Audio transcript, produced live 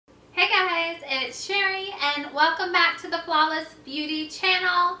it's Sherri and welcome back to the Flawless Beauty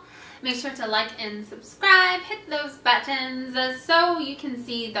channel. Make sure to like and subscribe, hit those buttons so you can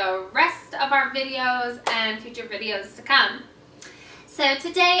see the rest of our videos and future videos to come. So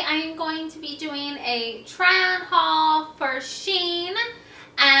today I am going to be doing a try-on haul for Shein,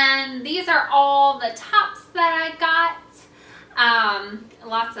 and these are all the tops that I got.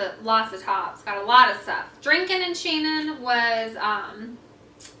 Lots of tops, got a lot of stuff. Drinking and Shein was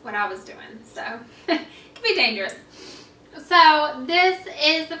what I was doing, so it can be dangerous. So this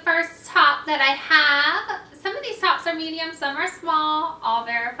is the first top that I have. Some of these tops are medium, some are small, all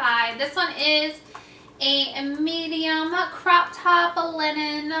verified. This one is a medium crop top, a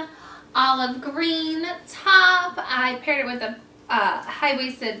linen olive green top. I paired it with a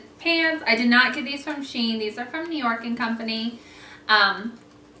high-waisted pants. I did not get these from Shein. These are from New York & Company.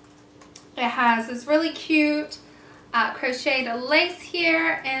 It has this really cute crocheted lace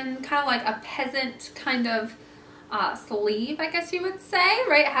here and kind of like a peasant kind of sleeve, I guess you would say,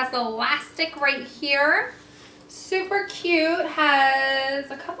 right? It has the elastic right here. Super cute. Has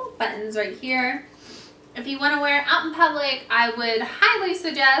a couple buttons right here. If you want to wear it out in public, I would highly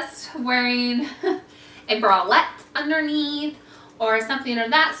suggest wearing a bralette underneath or something of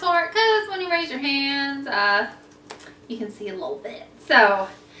that sort, because when you raise your hands, you can see a little bit. So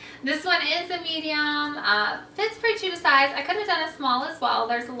this one is a medium, fits pretty true to size. I could have done a small as well.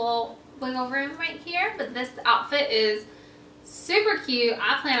 There's a little wiggle room right here, but this outfit is super cute.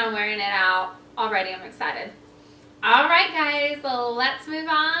 I plan on wearing it out already. I'm excited. All right, guys, let's move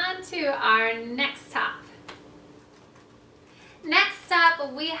on to our next top. Next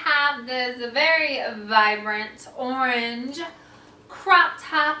up, we have this very vibrant orange crop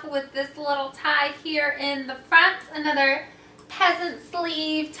top with this little tie here in the front. Another peasant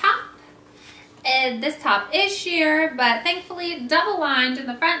sleeve top. And this top is sheer, but thankfully double lined in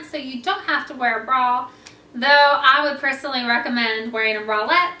the front, so you don't have to wear a bra. Though I would personally recommend wearing a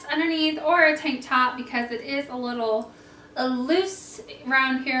bralette underneath or a tank top because it is a little loose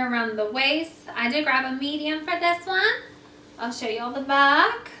around here around the waist. I did grab a medium for this one. I'll show you all the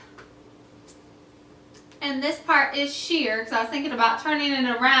back. And this part is sheer because I was thinking about turning it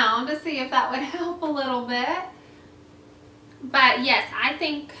around to see if that would help a little bit. But yes, I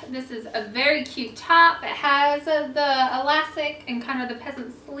think this is a very cute top. It has the elastic and kind of the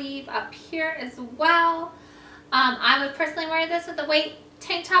peasant sleeve up here as well. I would personally wear this with a white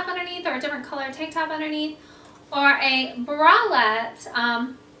tank top underneath or a different color tank top underneath or a bralette.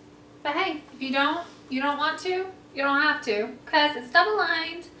 But hey, if you don't want to, you don't have to, because it's double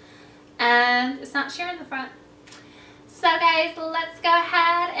lined and it's not sheer in the front. So guys, let's go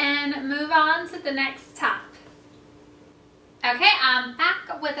ahead and move on to the next top. Okay, I'm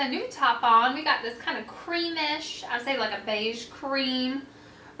back with a new top on. We got this kind of creamish, I would say like a beige cream.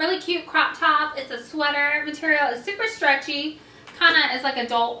 Really cute crop top. It's a sweater material. It's super stretchy. Kind of is like a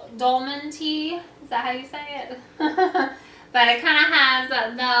dolman tee. Is that how you say it? But it kind of has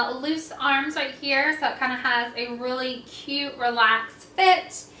the loose arms right here. So it kind of has a really cute, relaxed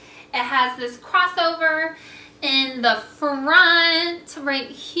fit. It has this crossover in the front right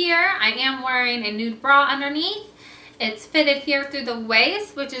here. I am wearing a nude bra underneath. It's fitted here through the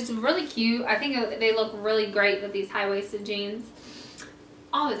waist, which is really cute. I think they look really great with these high-waisted jeans.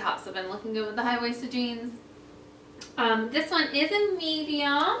 All the tops have been looking good with the high-waisted jeans. This one is a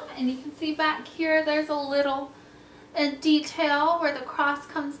medium, and you can see back here there's a little detail where the cross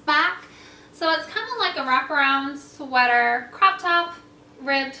comes back. So it's kind of like a wraparound sweater, crop top,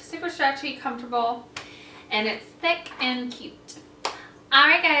 ribbed, super stretchy, comfortable, and it's thick and cute.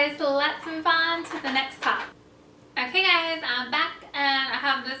 Alright guys, so let's move on to the next top. Okay guys, I'm back and I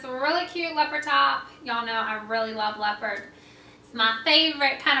have this really cute leopard top. Y'all know I really love leopard. It's my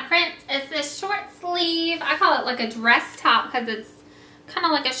favorite kind of print. It's this short sleeve. I call it like a dress top because it's kind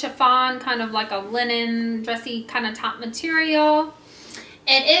of like a chiffon, kind of like a linen dressy kind of top material.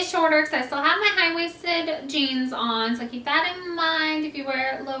 It is shorter because I still have my high-waisted jeans on, so keep that in mind if you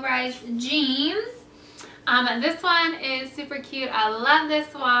wear low-rise jeans. This one is super cute. I love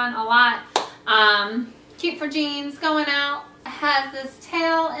this one a lot. Cute for jeans going out. It has this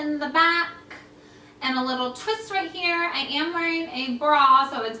tail in the back and a little twist right here. I am wearing a bra,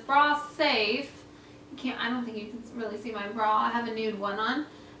 so it's bra safe. I don't think you can really see my bra. I have a nude one on.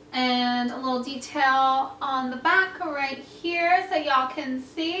 And a little detail on the back right here so y'all can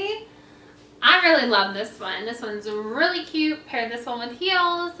see. I really love this one. This one's really cute. Pair this one with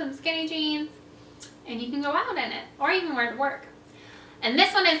heels, some skinny jeans, and you can go out in it or even wear it to work. And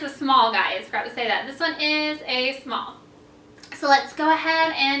this one is a small, guys. Forgot to say that. This one is a small. So let's go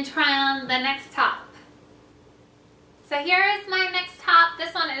ahead and try on the next top. So here is my next top.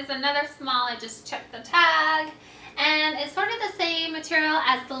 This one is another small. I just checked the tag. And it's sort of the same material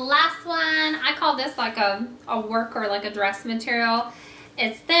as the last one. I call this like a work or like a dress material.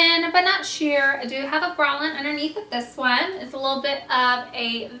 It's thin but not sheer. I do have a bralette underneath of this one. It's a little bit of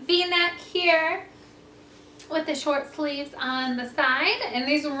a V-neck here with the short sleeves on the side. And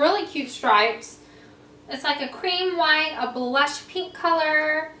these are really cute stripes. It's like a cream white, a blush pink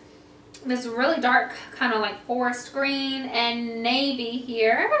color, this really dark kind of like forest green, and navy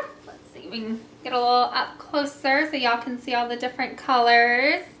here. Let's see, we can get a little up closer so y'all can see all the different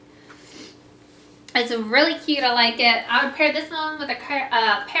colors. It's really cute. I like it. I would pair this one with a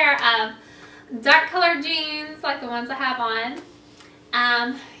pair of dark colored jeans like the ones I have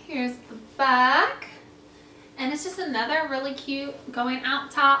on. Here's the back. And it's just another really cute going out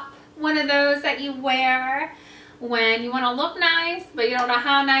top. One of those that you wear when you want to look nice, but you don't know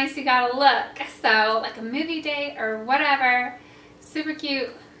how nice you gotta look. So like a movie date or whatever. Super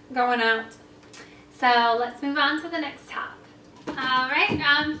cute going out. So let's move on to the next top. Alright,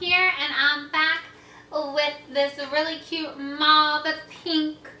 I'm here and I'm back with this really cute mauve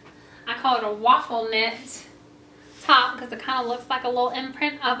pink, I call it a waffle knit top because it kind of looks like a little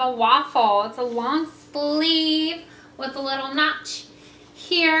imprint of a waffle. It's a long sleeve with a little notch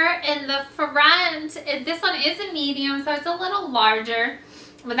here in the front. This one is a medium, so it's a little larger,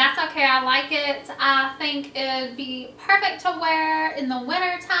 but that's okay. I like it. I think it'd be perfect to wear in the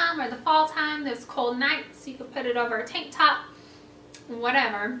winter time or the fall time. Those cold nights, you could put it over a tank top,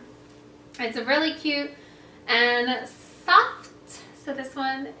 whatever. It's really cute and soft, so this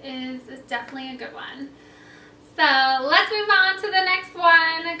one is definitely a good one. So let's move on to the next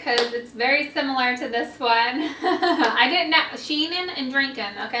one because it's very similar to this one. I didn't know, Shein and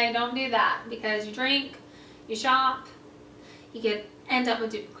drinking, okay? Don't do that because you drink, you shop, you could end up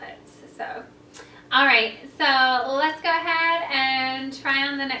with duplicates. So, all right, so let's go ahead and try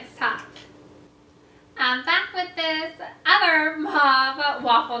on the next top. I'm back with this other mauve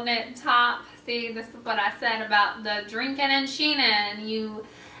waffle knit top. See, this is what I said about the drinking and Shein. You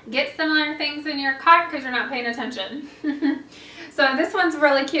get similar things in your cart because you're not paying attention. So this one's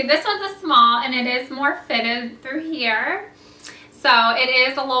really cute. This one's a small and it is more fitted through here. So it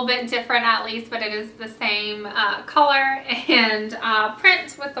is a little bit different at least, but it is the same color and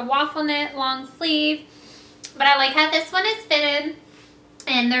print with the waffle knit long sleeve. But I like how this one is fitted.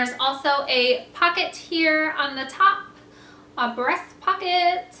 And there's also a pocket here on the top, a breast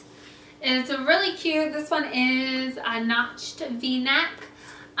pocket. It's really cute. This one is a notched V-neck.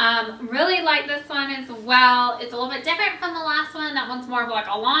 Really like this one as well. It's a little bit different from the last one. That one's more of like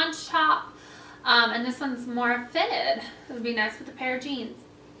a launch top. And this one's more fitted. It would be nice with a pair of jeans.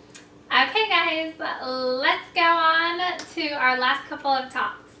 Okay guys, let's go on to our last couple of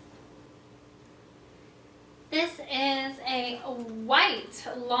tops. This is a white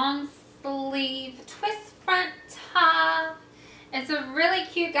long sleeve twist front top. It's a really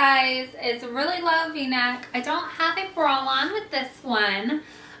cute, guys. It's a really low V-neck. I don't have a bra on with this one,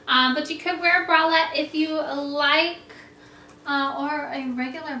 but you could wear a bralette if you like, or a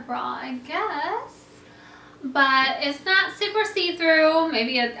regular bra, I guess. But it's not super see-through.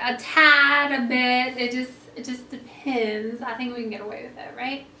 Maybe a tad, a bit. It just depends. I think we can get away with it,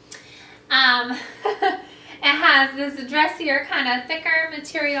 right? It has this dressier, kind of thicker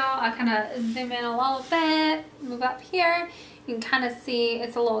material. I'll kind of zoom in a little bit, move up here. You can kind of see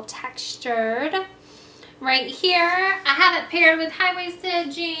it's a little textured. Right here, I have it paired with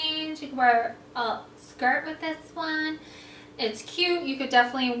high-waisted jeans. You can wear a skirt with this one. It's cute. You could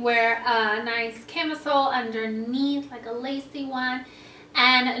definitely wear a nice camisole underneath, like a lacy one,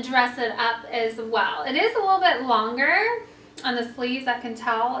 and dress it up as well. It is a little bit longer on the sleeves. I can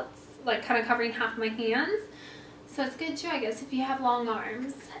tell it's like kind of covering half my hands. So it's good too, I guess, if you have long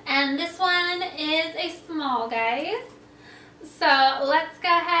arms. And this one is a small, guys. So let's go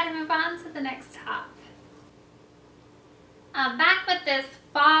ahead and move on to the next top. I'm back with this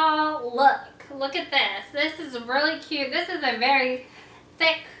fall look. Look at this. This is really cute. This is a very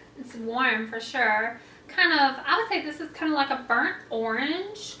thick, it's warm for sure. Kind of, I would say this is kind of like a burnt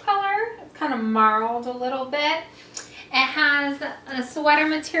orange color. It's kind of marled a little bit. It has a sweater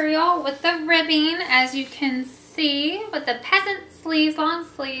material with the ribbing, as you can see, with the peasant sleeves, long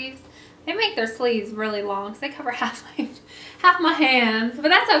sleeves. They make their sleeves really long because they cover half my hands, but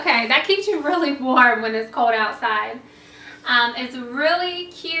that's okay. That keeps you really warm when it's cold outside. It's really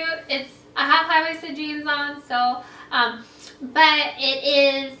cute. I have high-waisted jeans on, so, but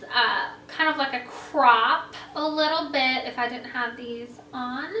it is kind of like a crop a little bit if I didn't have these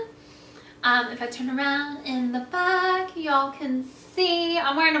on. If I turn around in the back, y'all can see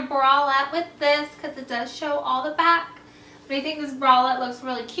I'm wearing a bralette with this because it does show all the back. But I think this bralette looks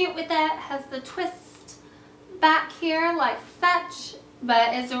really cute with it. Has the twist back here like such,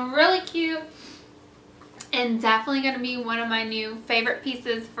 but it's really cute and definitely going to be one of my new favorite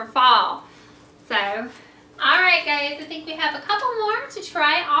pieces for fall. So, alright guys, I think we have a couple more to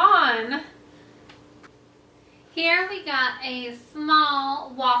try on. Here we got a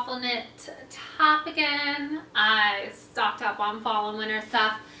small waffle knit top again. I stocked up on fall and winter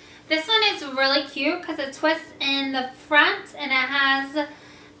stuff. This one is really cute because it twists in the front and it has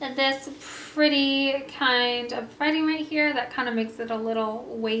this pretty kind of threading right here that kind of makes it a little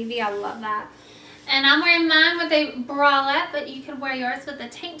wavy. I love that. And I'm wearing mine with a bralette, but you can wear yours with a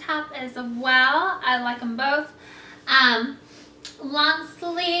tank top as well. I like them both. Long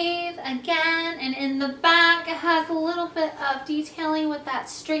sleeve again, and in the back it has a little bit of detailing with that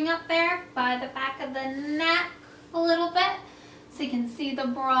string up there by the back of the neck a little bit. So you can see the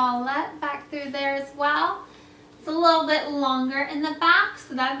bralette back through there as well. It's a little bit longer in the back,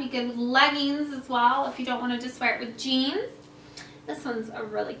 so that would be good with leggings as well if you don't want to just wear it with jeans. This one's a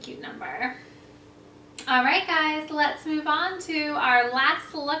really cute number. Alright guys, let's move on to our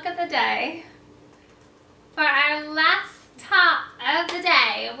last look of the day. For our last top of the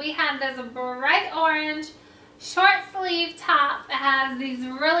day, we have this bright orange short sleeve top. It has these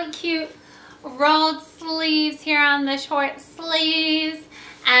really cute rolled sleeves here on the short sleeves.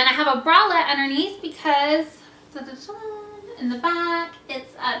 And I have a bralette underneath because in the back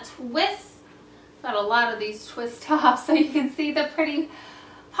it's a twist. Got a lot of these twist tops so you can see the pretty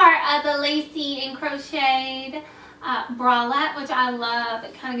part of the lacy and crocheted bralette, which I love.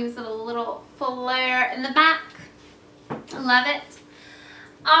 It kind of gives it a little flare in the back. I love it.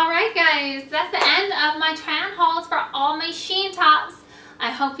 Alright guys, that's the end of my try-on hauls for all my Shein tops. I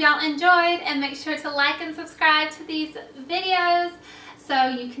hope y'all enjoyed, and make sure to like and subscribe to these videos so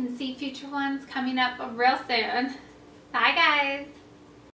you can see future ones coming up real soon. Bye guys.